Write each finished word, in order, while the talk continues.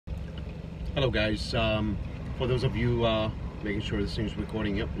Hello guys, for those of you making sure this thing's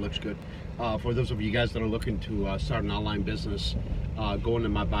recording, yep, looks good. For those of you guys that are looking to start an online business, go into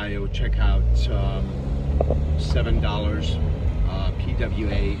my bio, check out $7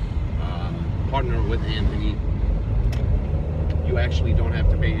 PWA, partner with Anthony. You actually don't have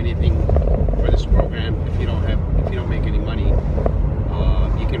to pay anything for this program if you don't make any money.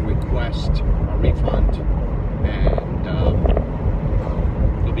 You can request a refund and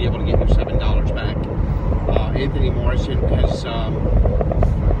you'll be able to get your $7 back. Anthony Morrison has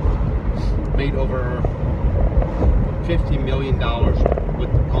made over $50 million with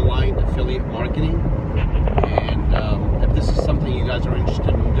online affiliate marketing, and if this is something you guys are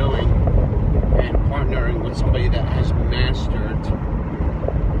interested in doing and partnering with somebody that has mastered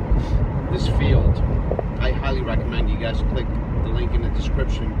this field, I highly recommend you guys click the link in the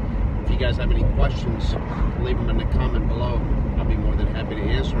description. If you guys have any questions, leave them in the comment below. I'll be more than happy to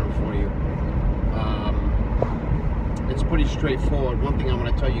answer them for you. It's pretty straightforward. One thing I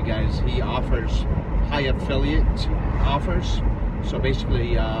want to tell you guys, he offers high affiliate offers. So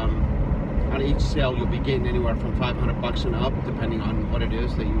basically, on each sale, you'll be getting anywhere from $500 and up, depending on what it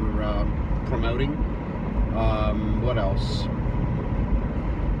is that you're promoting. What else?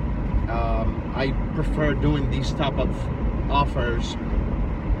 I prefer doing these type of offers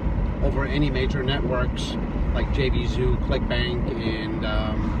over any major networks like JVZoo, ClickBank, and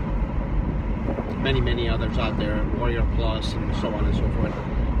many others out there, Warrior Plus, and so on and so forth.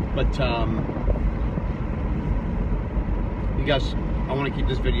 But you guys, I want to keep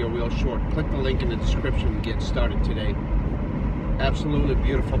this video real short. Click the link in the description to get started today. Absolutely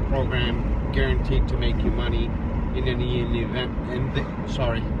beautiful program, guaranteed to make you money in the event.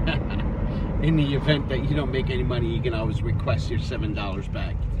 In the event that you don't make any money, you can always request your $7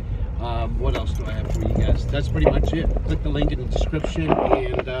 back. What else do I have for you guys? That's pretty much it. Click the link in the description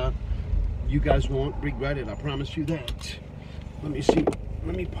and you guys won't regret it. I promise you that. Let me see.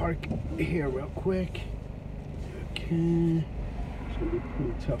 Let me park here real quick. Okay. It's gonna be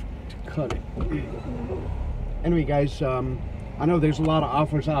pretty tough to cut it. Anyway, guys, I know there's a lot of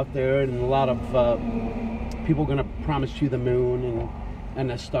offers out there and a lot of people gonna promise you the moon and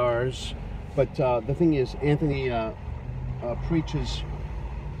the stars. But the thing is, Anthony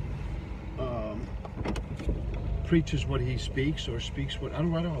preaches what he speaks, or speaks what I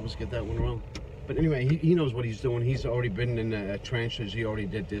don't always get that one wrong. But anyway, he knows what he's doing. He's already been in the trenches. He already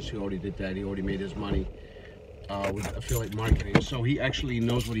did this. He already did that. He already made his money with affiliate marketing. So he actually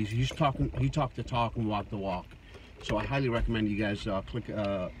knows what he's talking. He talked the talk and walked the walk. So I highly recommend you guys click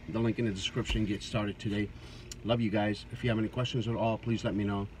the link in the description. Get started today. Love you guys. If you have any questions at all, please let me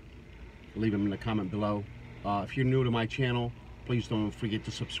know. Leave them in the comment below. If you're new to my channel, please don't forget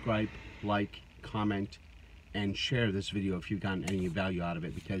to subscribe, like, comment, and share this video if you've gotten any value out of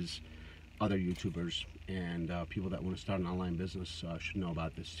it, because other YouTubers and people that want to start an online business should know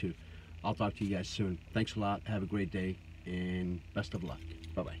about this too. I'll talk to you guys soon. Thanks a lot. Have a great day and best of luck.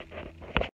 Bye-bye.